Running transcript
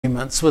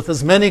agreements with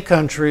as many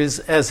countries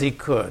as he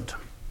could.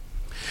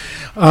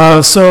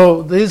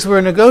 So these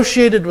were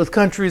negotiated with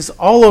countries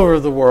all over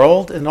the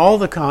world, in all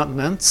the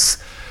continents,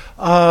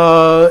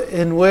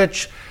 in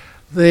which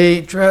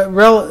the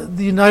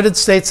United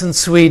States and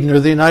Sweden, or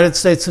the United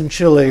States and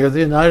Chile, or the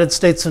United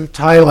States and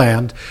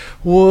Thailand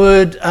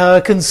would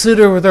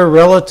consider their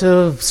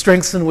relative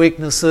strengths and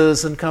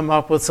weaknesses and come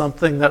up with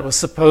something that was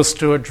supposed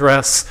to would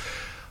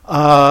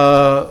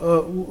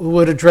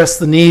address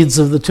the needs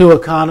of the two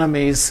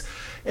economies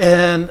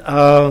and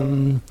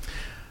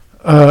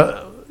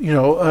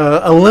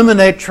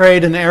eliminate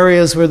trade in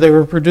areas where they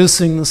were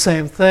producing the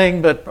same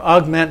thing, but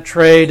augment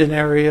trade in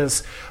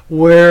areas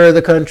where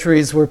the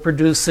countries were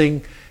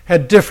producing,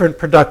 had different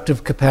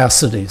productive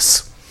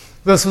capacities.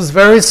 This was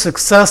very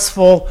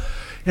successful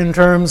in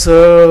terms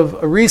of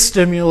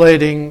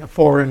re-stimulating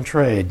foreign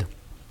trade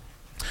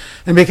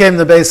and became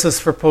the basis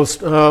for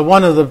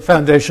one of the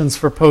foundations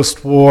for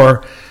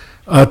post-war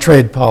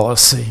trade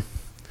policy.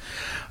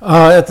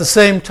 At the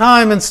same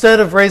time, instead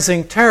of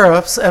raising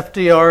tariffs,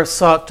 FDR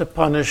sought to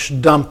punish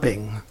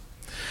dumping,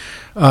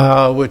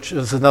 which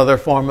is another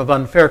form of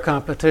unfair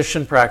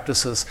competition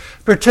practices,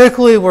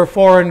 particularly where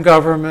foreign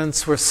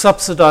governments were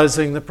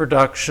subsidizing the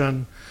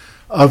production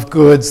of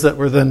goods that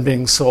were then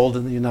being sold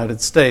in the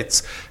United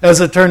States. As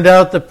it turned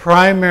out, the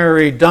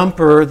primary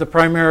dumper, the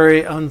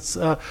primary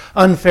unfair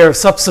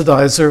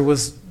subsidizer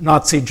was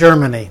Nazi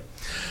Germany.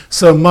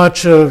 So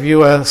much of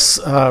U.S.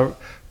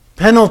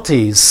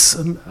 penalties,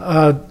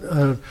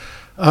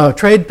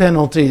 trade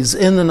penalties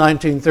in the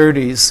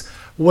 1930s,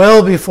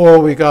 well before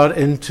we got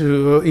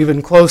into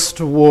even close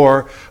to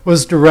war,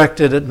 was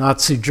directed at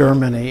Nazi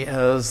Germany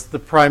as the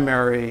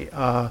primary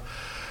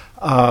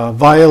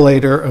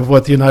violator of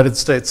what the United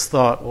States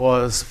thought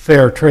was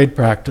fair trade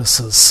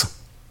practices.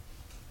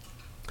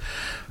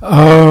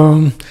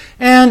 And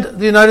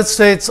the United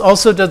States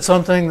also did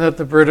something that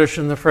the British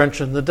and the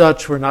French and the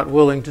Dutch were not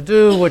willing to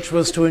do, which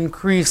was to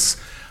increase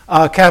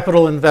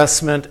capital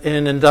investment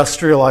in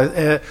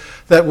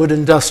that would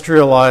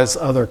industrialize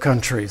other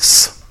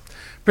countries,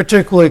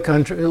 particularly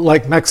countries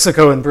like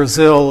Mexico and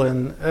Brazil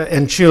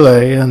and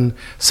Chile and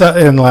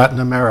in Latin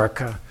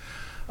America,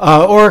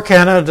 or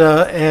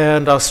Canada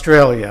and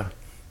Australia.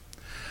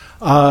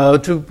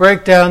 To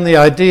break down the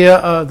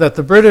idea that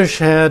the British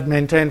had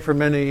maintained for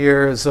many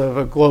years of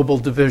a global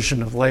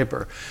division of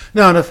labor.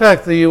 Now, in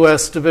effect, the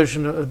U.S.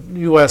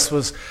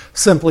 was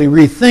simply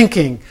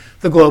rethinking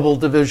the global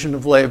division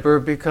of labor,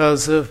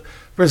 because if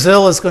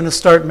Brazil is going to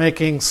start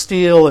making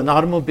steel and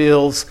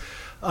automobiles,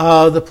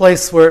 the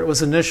place where it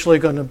was initially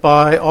going to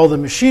buy all the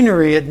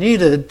machinery it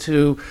needed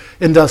to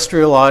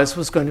industrialize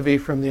was going to be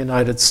from the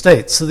United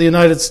States. So the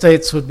United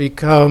States would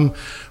become,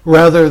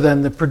 rather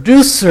than the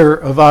producer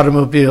of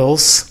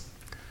automobiles,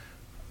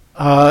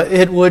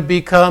 it would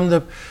become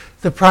the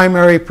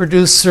primary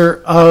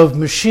producer of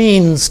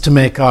machines to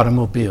make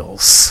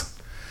automobiles.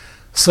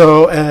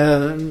 So,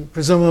 and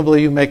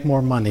presumably you make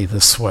more money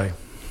this way.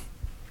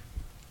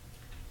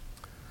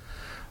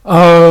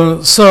 One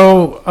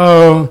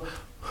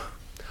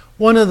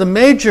of the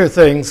major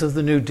things of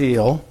the New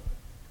Deal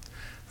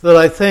that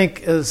I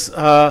think is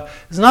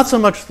not so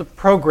much the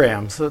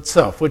programs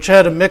itself, which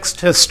had a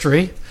mixed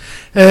history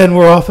and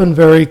were often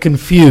very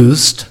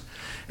confused,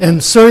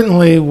 and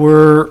certainly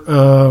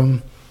were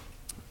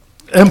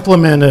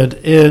implemented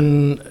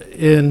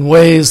in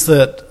ways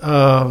that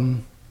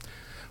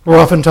were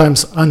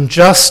oftentimes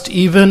unjust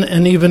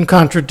and even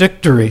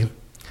contradictory.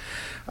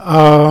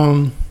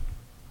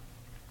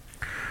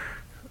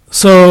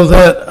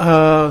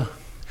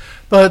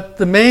 But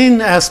the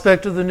main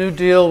aspect of the New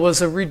Deal was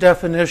a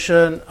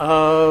redefinition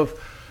of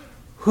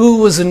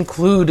who was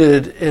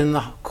included in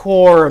the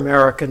core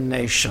American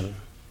nation.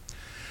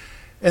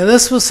 And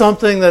this was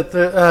something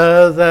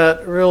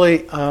that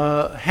really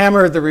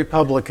hammered the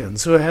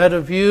Republicans, who had a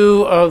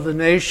view of the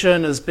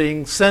nation as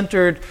being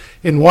centered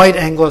in white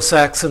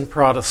Anglo-Saxon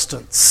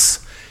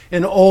Protestants,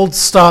 in old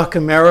stock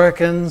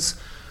Americans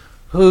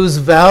whose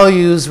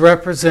values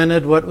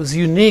represented what was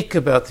unique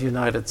about the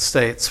United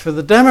States. For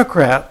the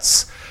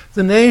Democrats,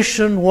 the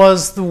nation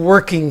was the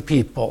working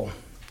people,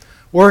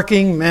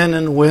 working men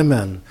and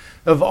women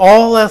of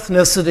all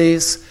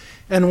ethnicities,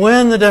 and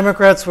when the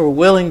Democrats were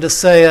willing to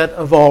say it,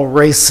 of all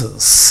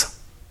races.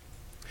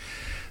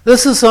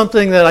 This is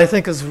something that I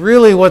think is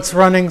really what's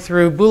running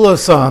through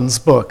Boulosan's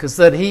book, is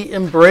that he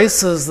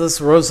embraces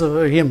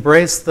he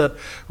embraced that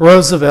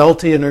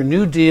Rooseveltian or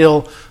New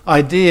Deal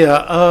idea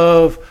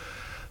of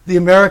the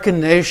American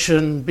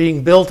nation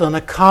being built on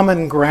a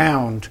common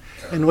ground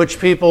in which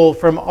people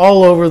from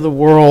all over the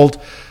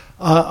world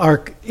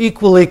are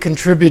equally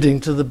contributing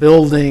to the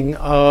building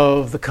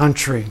of the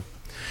country.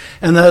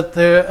 And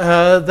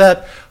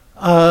that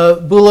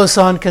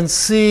Boulosan can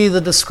see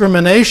the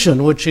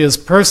discrimination which he has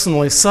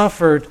personally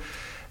suffered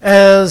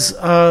as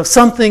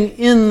something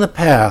in the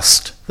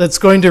past that's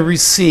going to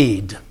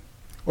recede,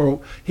 or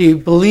he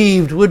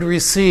believed would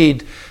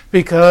recede,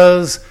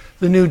 because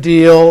the New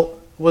Deal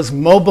was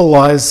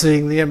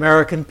mobilizing the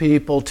American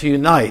people to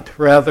unite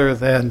rather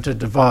than to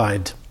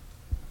divide.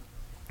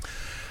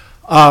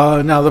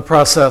 Now the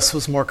process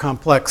was more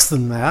complex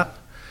than that.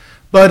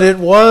 But it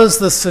was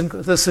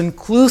this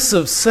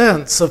inclusive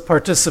sense of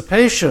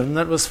participation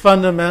that was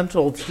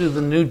fundamental to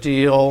the New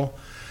Deal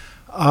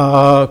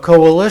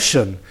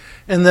coalition,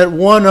 and that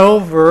won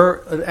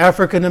over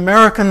African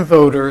American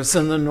voters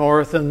in the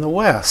North and the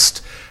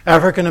West.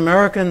 African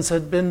Americans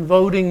had been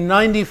voting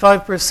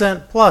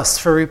 95% plus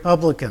for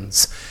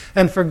Republicans,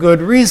 and for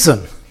good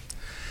reason.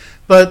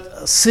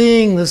 But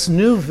seeing this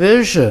new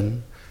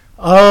vision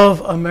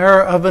of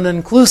an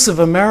inclusive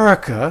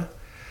America,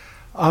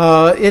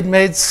 it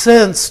made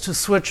sense to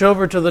switch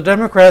over to the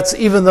Democrats,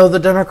 even though the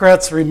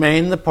Democrats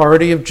remain the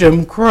party of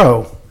Jim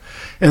Crow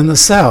in the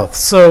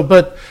South.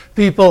 But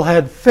people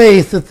had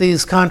faith that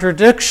these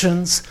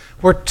contradictions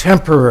were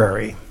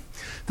temporary,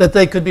 that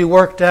they could be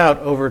worked out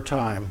over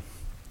time,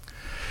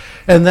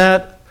 and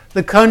that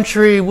the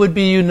country would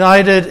be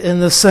united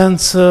in the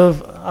sense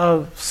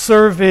of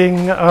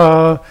serving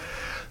the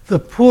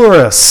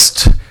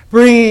poorest,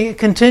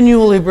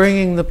 continually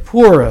bringing the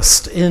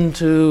poorest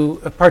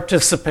into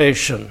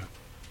participation.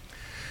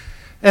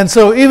 And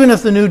so even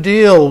if the New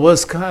Deal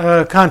was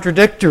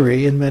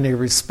contradictory in many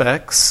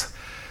respects,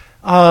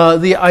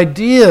 the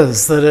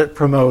ideas that it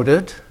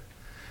promoted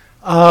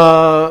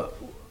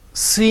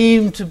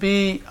seemed to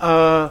be,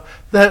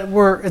 that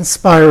were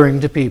inspiring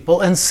to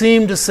people and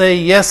seemed to say,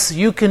 yes,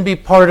 you can be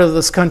part of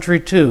this country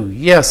too.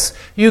 Yes,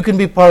 you can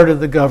be part of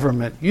the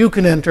government. You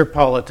can enter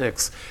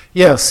politics.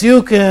 Yes,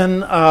 you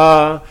can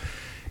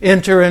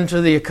enter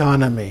into the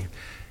economy.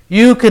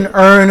 You can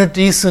earn a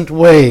decent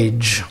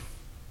wage.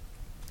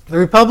 The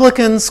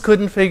Republicans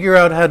couldn't figure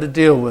out how to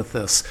deal with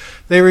this.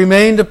 They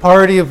remained a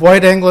party of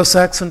white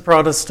Anglo-Saxon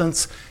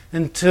Protestants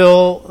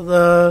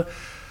until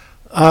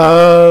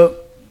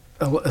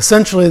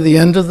essentially the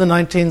end of the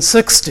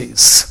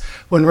 1960s,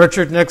 when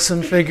Richard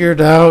Nixon figured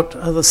out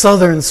the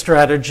Southern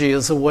strategy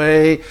as a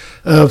way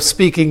of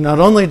speaking not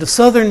only to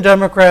Southern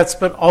Democrats,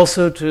 but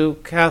also to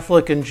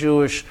Catholic and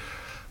Jewish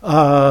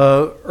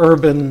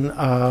urban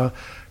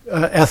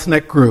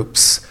ethnic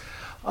groups.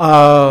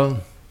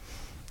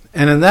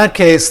 And in that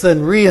case,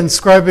 then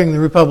reinscribing the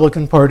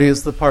Republican Party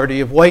as the party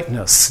of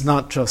whiteness,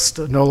 not just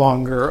no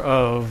longer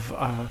of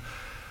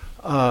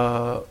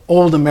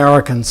old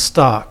American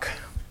stock.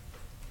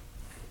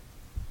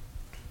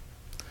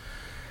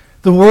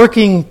 The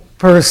working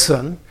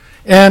person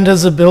and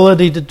his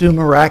ability to do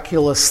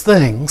miraculous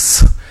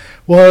things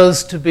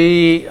was to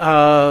be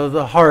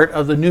the heart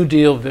of the New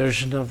Deal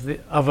vision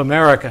of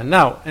America.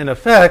 Now, in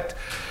effect,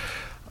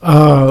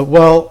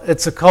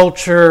 it's a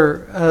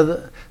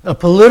culture, a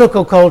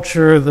political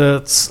culture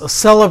that's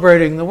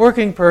celebrating the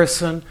working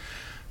person.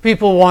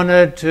 People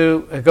wanted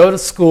to go to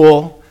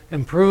school,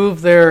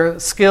 improve their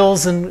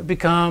skills, and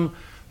become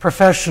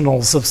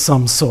professionals of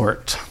some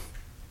sort.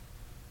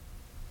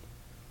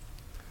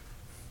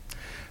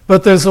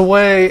 But there's a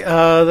way,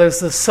 there's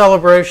this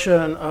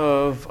celebration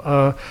of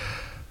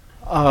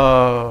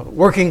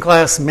working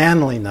class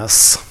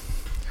manliness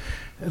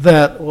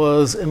that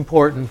was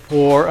important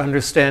for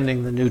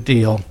understanding the New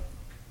Deal.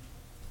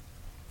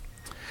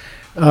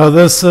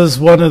 This is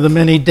one of the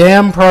many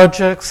dam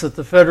projects that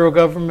the federal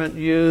government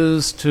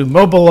used to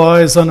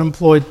mobilize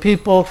unemployed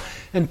people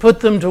and put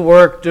them to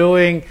work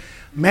doing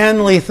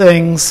manly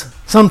things,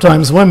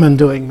 sometimes women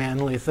doing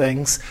manly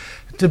things,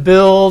 to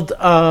build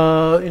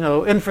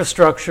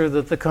infrastructure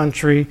that the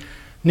country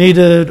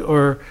needed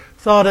or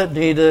thought it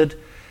needed,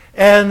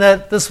 and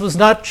that this was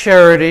not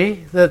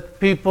charity, that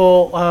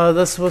people,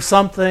 this was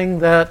something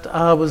that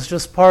was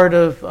just part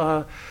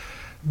of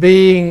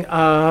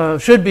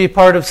should be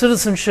part of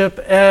citizenship,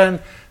 and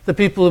the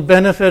people who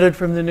benefited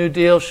from the New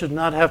Deal should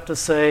not have to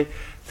say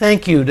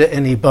thank you to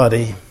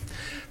anybody,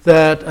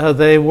 that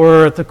they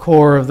were at the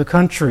core of the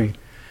country.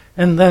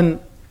 And then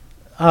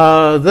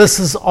this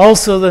is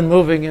also then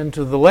moving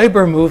into the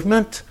labor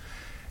movement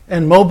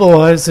and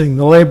mobilizing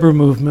the labor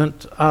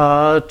movement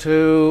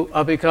to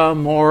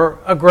become more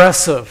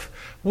aggressive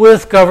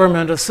with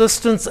government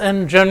assistance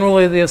and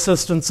generally the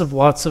assistance of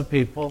lots of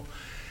people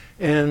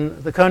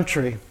in the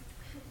country.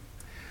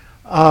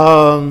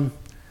 It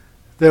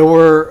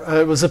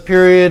was a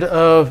period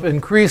of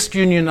increased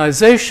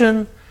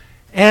unionization,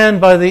 and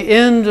by the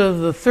end of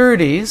the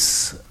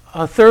 30s,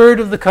 a third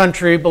of the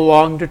country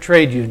belonged to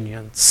trade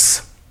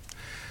unions.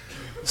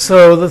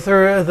 So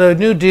the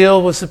New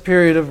Deal was a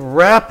period of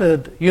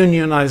rapid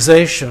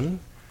unionization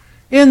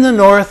in the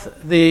North,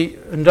 the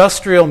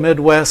industrial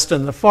Midwest,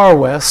 and the Far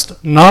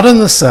West, not in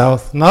the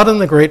South, not in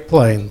the Great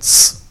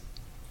Plains.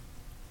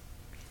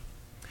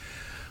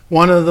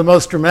 One of the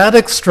most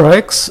dramatic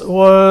strikes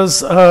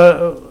was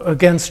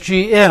against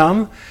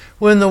GM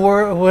when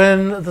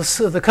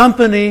the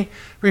company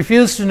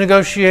refused to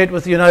negotiate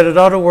with the United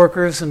Auto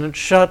Workers and it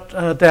shut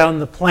down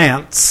the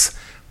plants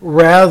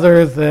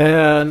rather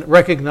than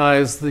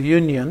recognize the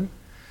union.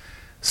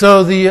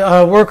 So the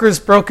workers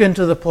broke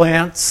into the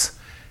plants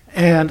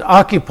and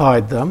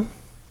occupied them.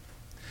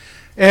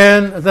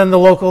 And then the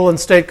local and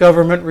state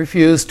government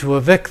refused to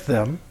evict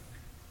them.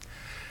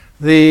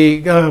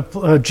 The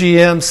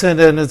GM sent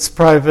in its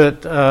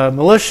private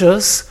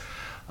militias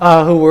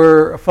who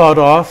were fought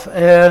off,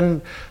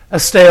 and a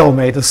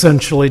stalemate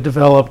essentially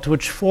developed,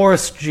 which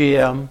forced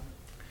GM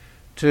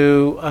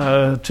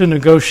to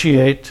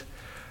negotiate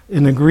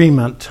an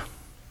agreement.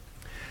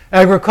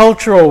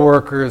 Agricultural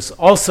workers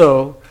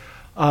also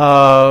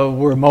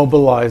were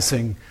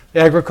mobilizing.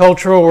 The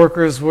agricultural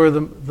workers were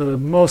the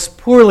most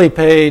poorly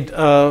paid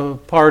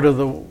part of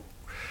the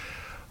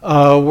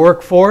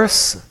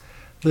workforce.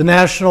 The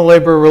National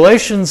Labor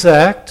Relations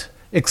Act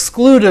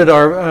excluded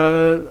our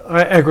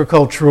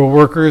agricultural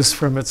workers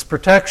from its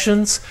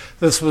protections.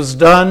 This was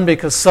done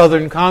because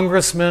Southern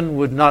congressmen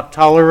would not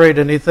tolerate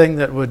anything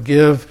that would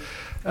give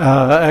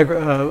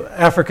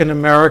African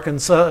American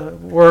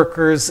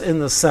workers in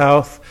the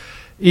South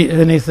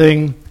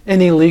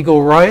any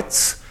legal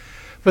rights.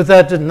 But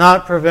that did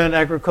not prevent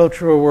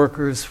agricultural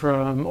workers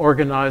from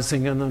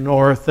organizing in the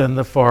North and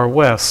the far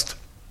West.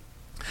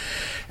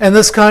 And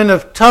this kind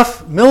of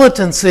tough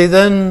militancy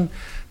then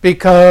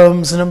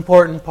becomes an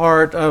important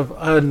part of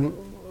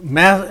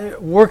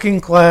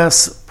working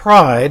class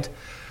pride,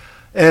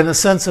 and a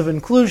sense of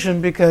inclusion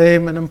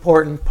became an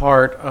important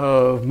part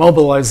of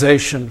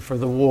mobilization for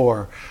the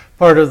war,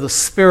 part of the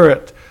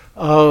spirit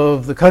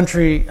of the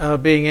country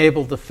being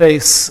able to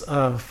face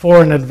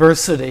foreign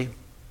adversity.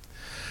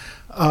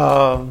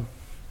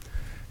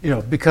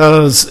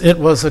 Because it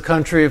was a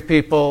country of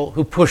people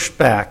who pushed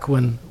back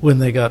when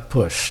they got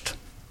pushed.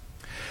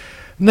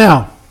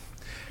 Now,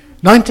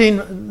 by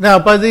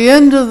the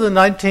end of the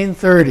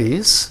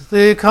 1930s,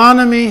 the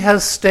economy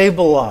has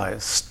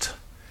stabilized.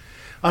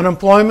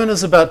 Unemployment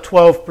is about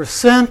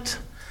 12%,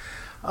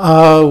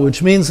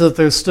 which means that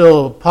there's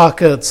still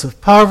pockets of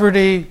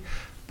poverty,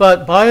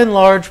 but by and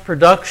large,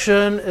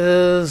 production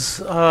has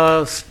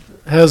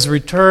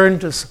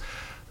returned to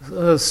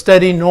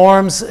steady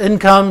norms,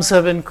 incomes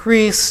have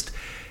increased,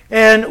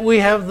 and we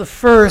have the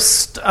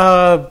first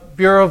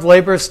Bureau of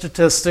Labor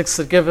Statistics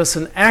that give us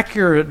an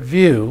accurate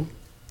view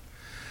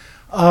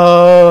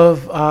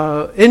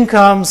of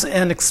incomes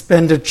and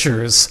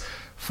expenditures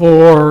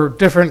for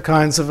different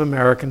kinds of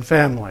American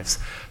families.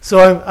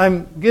 So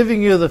I'm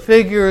giving you the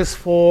figures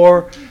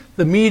for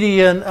the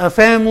median, a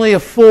family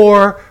of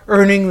four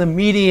earning the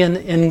median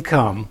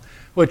income,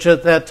 which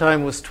at that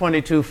time was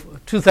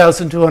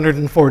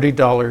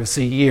 $2,240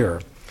 a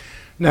year.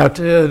 Now,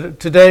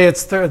 today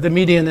it's the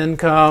median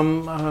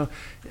income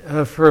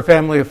for a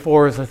family of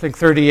four is, I think,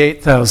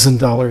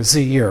 $38,000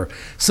 a year.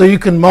 So you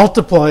can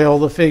multiply all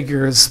the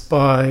figures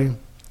by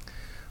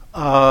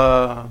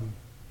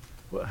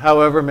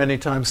however many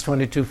times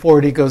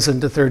 2240 goes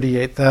into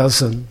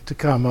 38,000 to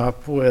come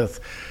up with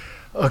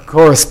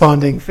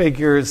corresponding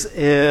figures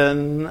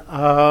in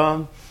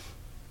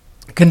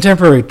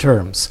contemporary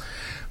terms.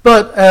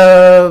 But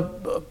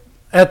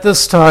at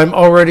this time,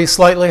 already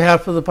slightly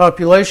half of the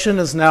population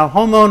is now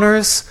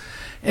homeowners,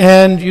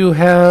 and you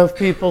have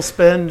people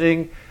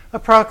spending a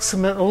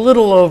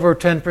little over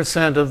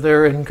 10% of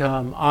their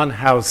income on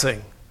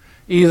housing,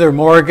 either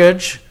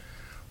mortgage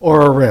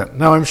or a rent.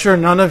 Now, I'm sure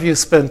none of you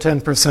spend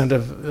 10%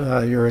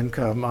 of your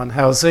income on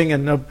housing,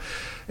 and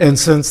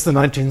since the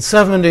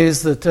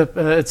 1970s,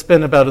 it's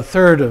been about a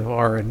third of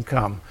our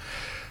income.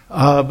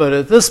 But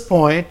at this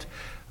point,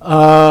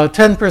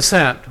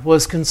 10%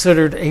 was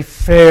considered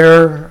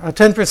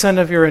 10%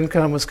 of your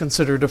income was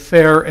considered a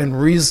fair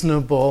and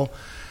reasonable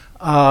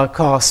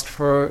cost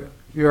for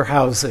your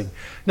housing.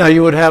 Now,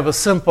 you would have a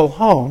simple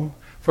home.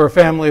 For a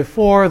family of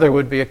four, there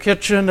would be a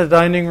kitchen, a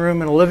dining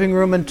room, and a living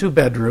room, and 2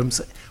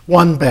 bedrooms,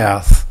 1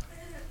 bath.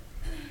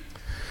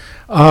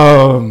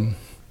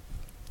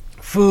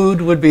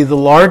 Food would be the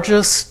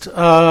largest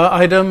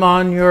item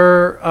on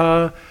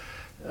your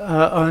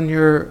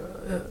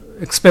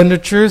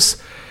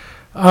expenditures.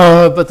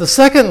 But the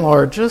second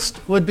largest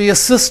would be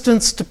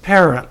assistance to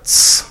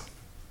parents,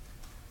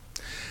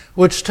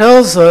 which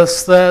tells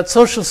us that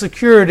Social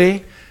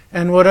Security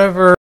and whatever